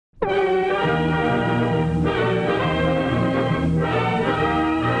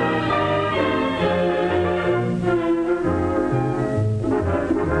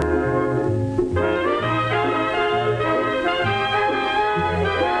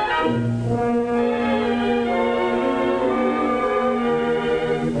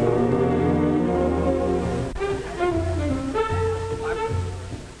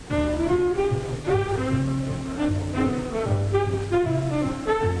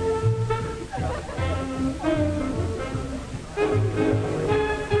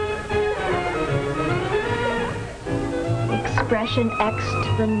Expression x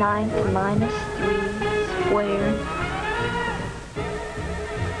to the 9th minus 3 squared.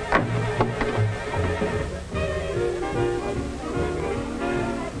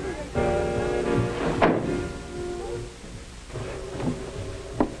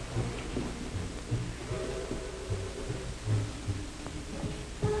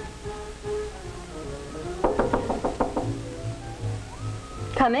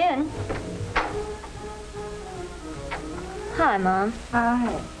 Come in. Hi, Mom.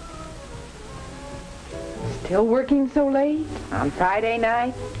 Hi. Still working so late? On Friday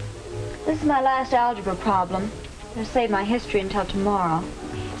night? This is my last algebra problem. I'll save my history until tomorrow.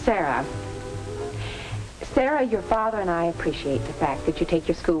 Sarah, your father and I appreciate the fact that you take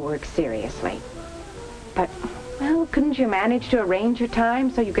your schoolwork seriously. But, well, couldn't you manage to arrange your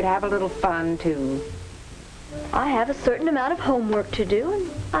time so you could have a little fun, too? I have a certain amount of homework to do, and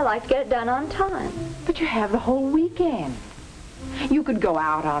I like to get it done on time. But you have the whole weekend. You could go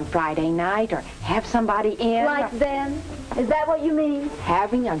out on Friday night or have somebody in. Like them? Is that what you mean?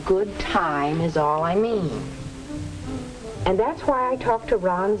 Having a good time is all I mean. And that's why I talked to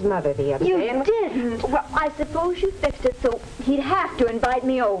Ron's mother the other day. You didn't? Well, I suppose you fixed it so he'd have to invite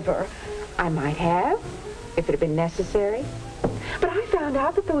me over. I might have, if it had been necessary. But I found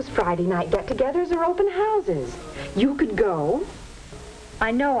out that those Friday night get-togethers are open houses. You could go.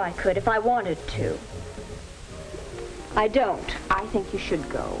 I know I could if I wanted to. I don't. I think you should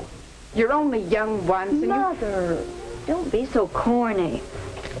go. You're only young once, and Mother, don't be so corny.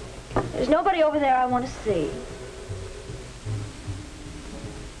 There's nobody over there I want to see.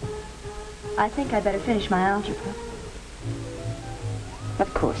 I think I'd better finish my algebra.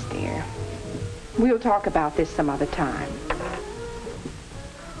 Of course, dear. We'll talk about this some other time.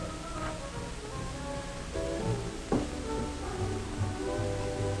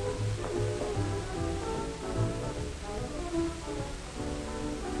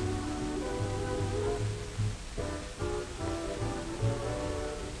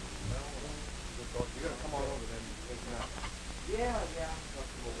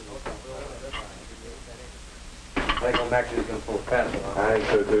 I think I'm actually just going to pull a fast one. I think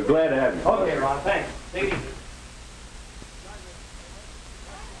so too. Glad to have you. Okay, Ron, thanks. Take it easy.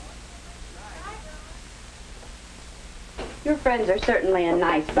 Your friends are certainly a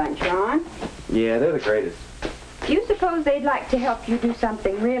nice bunch, Ron. Yeah, they're the greatest. Do you suppose they'd like to help you do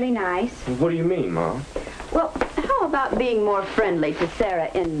something really nice? What do you mean, Mom? Well, how about being more friendly to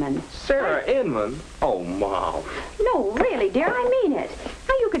Sarah Inman? Sarah Inman? Oh, Mom. No, really, dear, I mean it.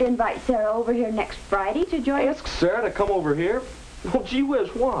 How you could invite Sarah over here next Friday to join us. Ask Sarah to come over here? Well, gee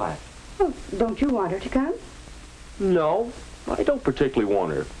whiz, why? Well, don't you want her to come? No, I don't particularly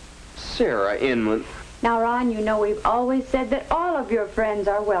want her. Sarah Inman. Now, Ron, you know we've always said that all of your friends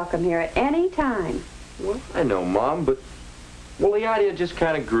are welcome here at any time. Well, I know, Mom, but, well, the idea just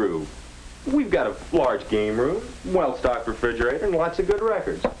kind of grew. We've got a large game room, well-stocked refrigerator, and lots of good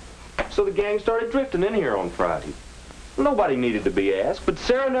records. So the gang started drifting in here on Friday. Nobody needed to be asked, but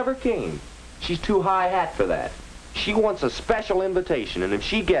Sarah never came. She's too high hat for that. She wants a special invitation, and if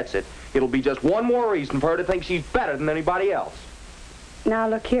she gets it, it'll be just one more reason for her to think she's better than anybody else. Now,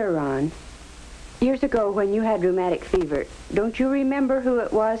 look here, Ron. Years ago, when you had rheumatic fever, don't you remember who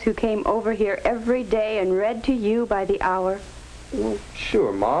it was who came over here every day and read to you by the hour? Well,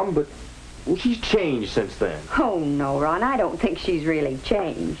 sure, Mom, but well, she's changed since then. Oh, no, Ron, I don't think she's really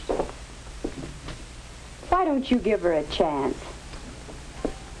changed. Why don't you give her a chance?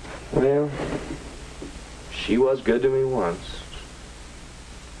 Well, she was good to me once.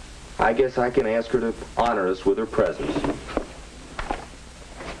 I guess I can ask her to honor us with her presence.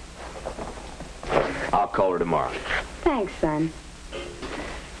 I'll call her tomorrow. Thanks, son.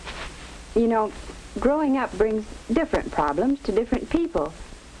 You know, growing up brings different problems to different people.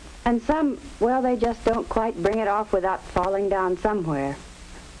 And some, well, they just don't quite bring it off without falling down somewhere.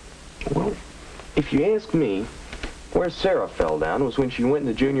 Well, if you ask me, where Sarah fell down was when she went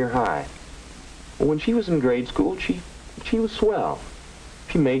into junior high. Well, when she was in grade school, she was swell.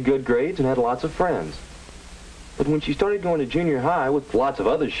 She made good grades and had lots of friends. But when she started going to junior high with lots of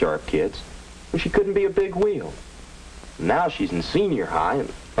other sharp kids, well, she couldn't be a big wheel. Now she's in senior high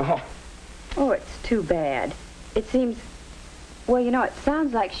and, oh. Oh, it's too bad. It seems, well, you know, it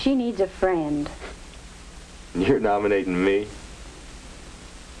sounds like she needs a friend. You're nominating me?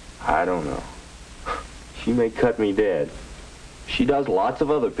 I don't know. She may cut me dead. She does lots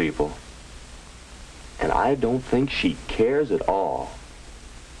of other people. And I don't think she cares at all.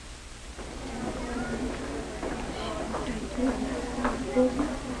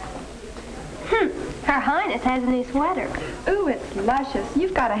 Her Highness has a new sweater. Ooh, it's luscious.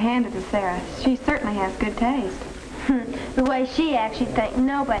 You've got to hand it to Sarah. She certainly has good taste. The way she acts, you'd think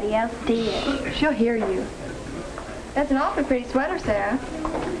nobody else did. She'll hear you. That's an awfully pretty sweater, Sarah.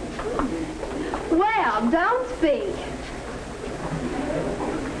 Well, don't speak.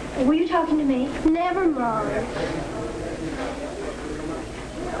 Were you talking to me? Never mind.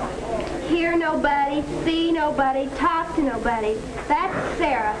 Hear nobody, see nobody, talk to nobody. That's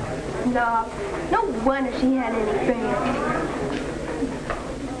Sarah, Snob. No wonder she had any friends.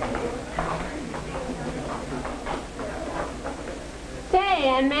 Say,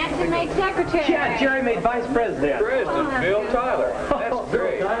 and Manson made secretary. Yeah, Jerry made vice president. President Bill Tyler. That's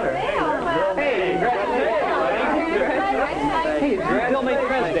great. Hey, Hey, Bill made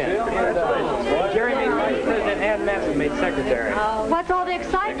president. Jerry made vice president and Manson made secretary. What's all the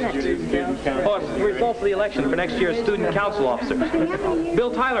excitement? Oh, it's the results of the election for next year's student council officers.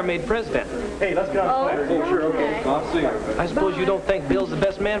 Bill Tyler made president. Hey, let's get on the Oh, sure, okay. I'll see. I suppose you don't think Bill's the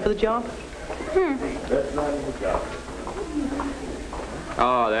best man for the job?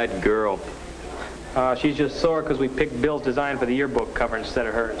 Oh, that girl. She's just sore because we picked Bill's design for the yearbook cover instead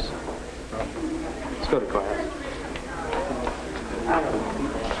of hers. Let's go to class.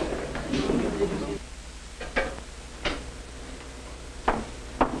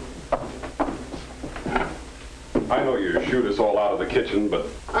 I know you shoot us all out of the kitchen, but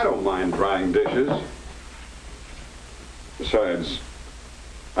I don't mind drying dishes. Besides,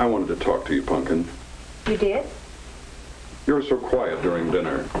 I wanted to talk to you, Pumpkin. You did? You're so quiet during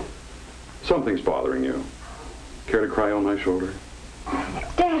dinner. Something's bothering you. Care to cry on my shoulder?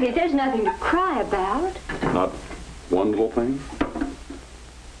 Daddy, there's nothing to cry about. Not one little thing?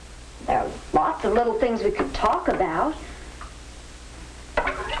 There are lots of little things we could talk about.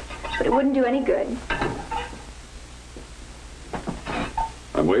 But it wouldn't do any good.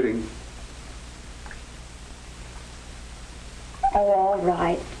 I'm waiting. Oh, all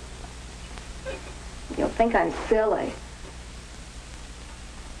right. You'll think I'm silly.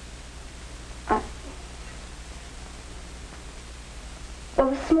 Well,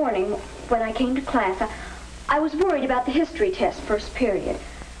 this morning, when I came to class, I was worried about the history test first period.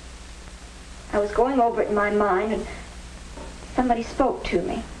 I was going over it in my mind, and somebody spoke to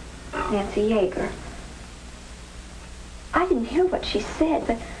me. Nancy Yeager. I didn't hear what she said,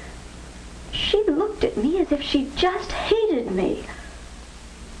 but she looked at me as if she just hated me.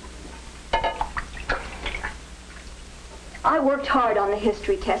 I worked hard on the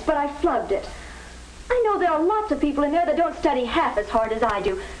history test, but I flubbed it. I know there are lots of people in there that don't study half as hard as I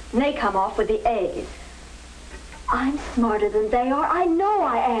do, and they come off with the A's. I'm smarter than they are. I know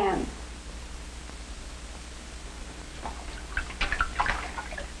I am.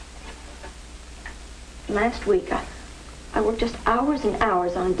 Last week, I worked just hours and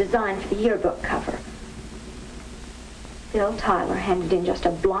hours on a design for the yearbook cover. Bill Tyler handed in just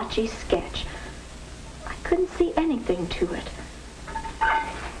a blotchy sketch. I couldn't see anything to it.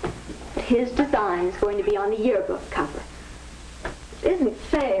 But his design is going to be on the yearbook cover. It isn't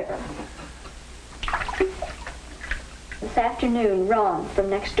fair. This afternoon, Ron from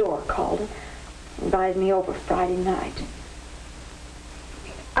next door called and invited me over Friday night.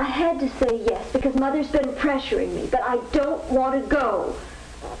 I had to say yes because Mother's been pressuring me, but I don't want to go.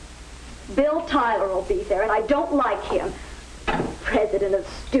 Bill Tyler will be there, and I don't like him. President of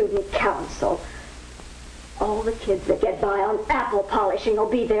Student Council. All the kids that get by on apple polishing will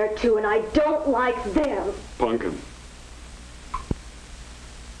be there, too, and I don't like them. Pumpkin.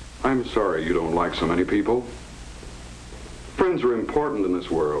 I'm sorry you don't like so many people. Friends are important in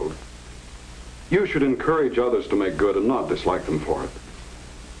this world. You should encourage others to make good and not dislike them for it.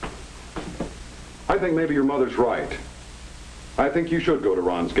 I think maybe your mother's right. I think you should go to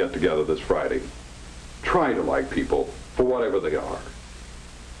Ron's get-together this Friday. Try to like people for whatever they are.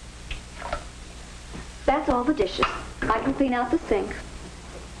 That's all the dishes. I can clean out the sink.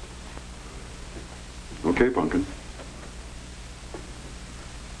 Okay, Pumpkin.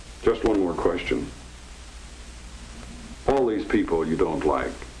 Just one more question. All these people you don't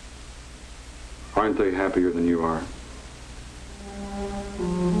like, aren't they happier than you are?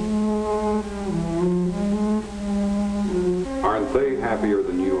 Aren't they happier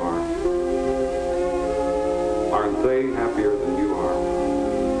than you are? Aren't they happier than you are?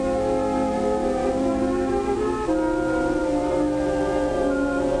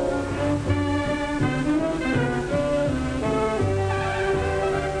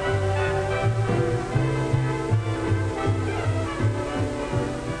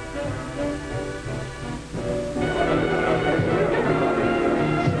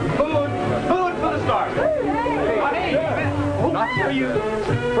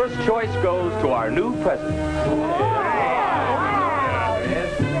 First choice goes to our new president.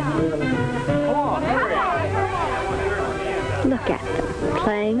 Look at them,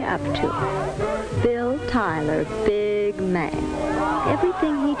 playing up to it. Bill Tyler, big man.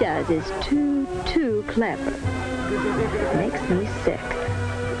 Everything he does is too clever. Makes me sick.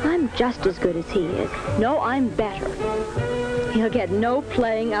 I'm just as good as he is. No, I'm better. He'll get no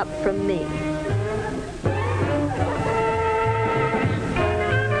playing up from me.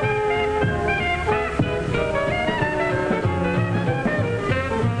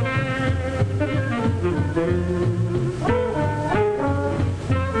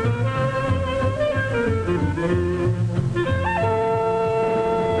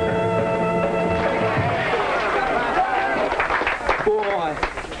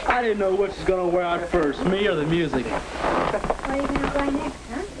 I didn't know which was going to wear out first, me or the music. What are you going to play next,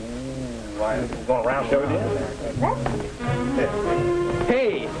 huh? Why, we're going around show again?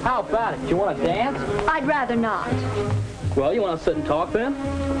 Hey, how about it? You want to dance? I'd rather not. Well, you want to sit and talk then?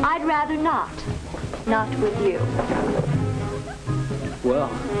 I'd rather not. Not with you.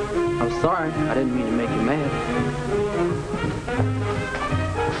 Well, I'm sorry. I didn't mean to make you mad.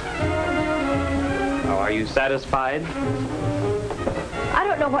 Oh, are you satisfied? I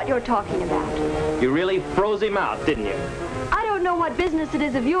don't know what you're talking about. You really froze him out, didn't you? I don't know what business it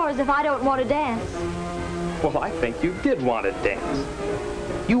is of yours if I don't want to dance. Well, I think you did want to dance.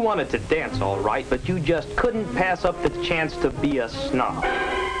 You wanted to dance, all right, but you just couldn't pass up the chance to be a snob.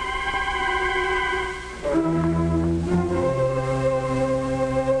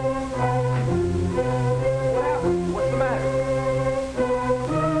 What's the matter?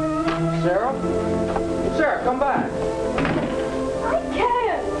 Sarah? Sarah, come back. I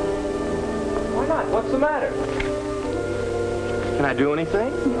can't. Why not? What's the matter? Can I do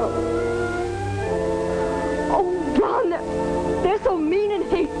anything? No. Oh, Ron, they're so mean and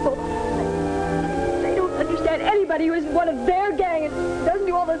hateful. They don't understand anybody who isn't one of their gang and doesn't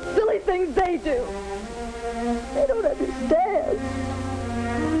do all the silly things they do. They don't understand.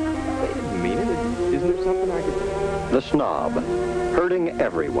 They didn't mean it. Isn't there something I could... The Snob, hurting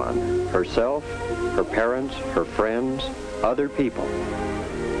everyone, herself, her parents, her friends, other people.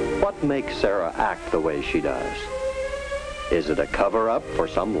 What makes Sarah act the way she does? Is it a cover-up for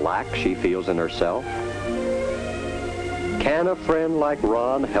some lack she feels in herself? Can a friend like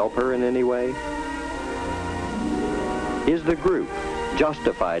Ron help her in any way? Is the group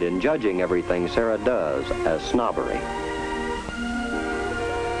justified in judging everything Sarah does as snobbery?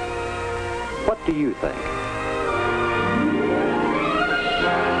 What do you think?